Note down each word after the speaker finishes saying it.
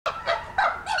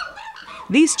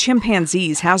These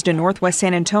chimpanzees housed in northwest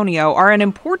San Antonio are an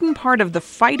important part of the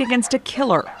fight against a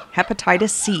killer, hepatitis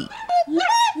C.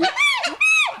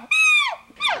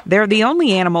 They're the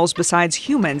only animals besides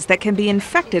humans that can be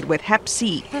infected with Hep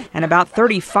C, and about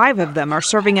 35 of them are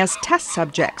serving as test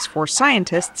subjects for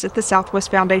scientists at the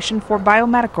Southwest Foundation for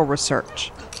Biomedical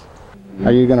Research.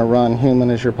 Are you going to run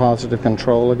human as your positive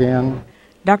control again?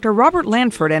 Dr. Robert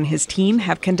LANFORD and his team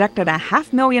have conducted a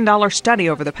 $500,000 study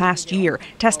over the past year,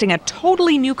 testing a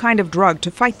totally new kind of drug to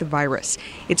fight the virus.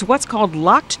 It's what's called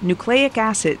locked nucleic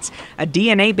acids, a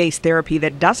DNA-based therapy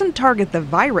that doesn't target the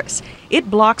virus.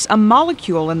 It blocks a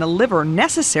molecule in the liver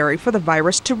necessary for the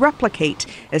virus to replicate,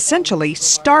 essentially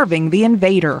starving the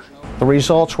invader. The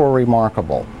results were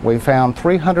remarkable. We found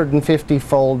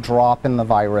 350-fold drop in the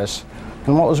virus,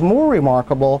 and what was more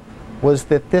remarkable was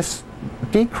that this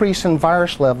decrease in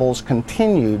virus levels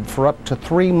continued for up to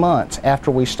 3 months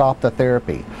after we stopped the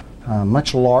therapy.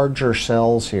 Much larger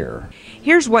cells here.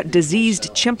 Here's what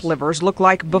diseased chimp livers look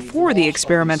like before the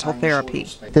experimental therapy.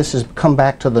 This has come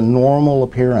back to the normal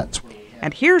appearance.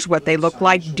 And here's what they look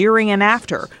like during and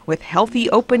after, with healthy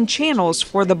open channels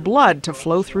for the blood to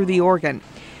flow through the organ.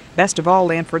 Best of all,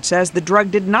 LANFORD says the drug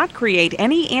did not create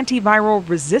any antiviral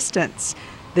resistance.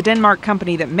 The Denmark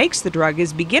company that makes the drug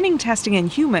is beginning testing in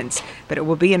humans, but it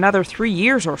will be another 3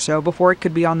 years or so before it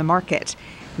could be on the market.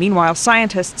 Meanwhile,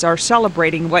 scientists are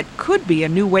celebrating what could be a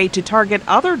new way to target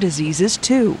other diseases,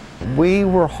 too. We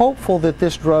were hopeful that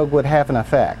this drug would have an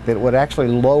effect, that it would actually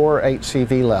lower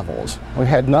HCV levels. We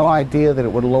had no idea that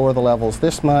it would lower the levels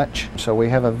this much, so we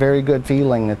have a very good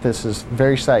feeling that this is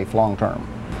very safe long term.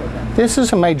 This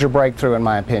is a major breakthrough, in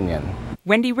my opinion.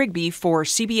 Wendy Rigby for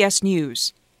CBS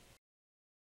News.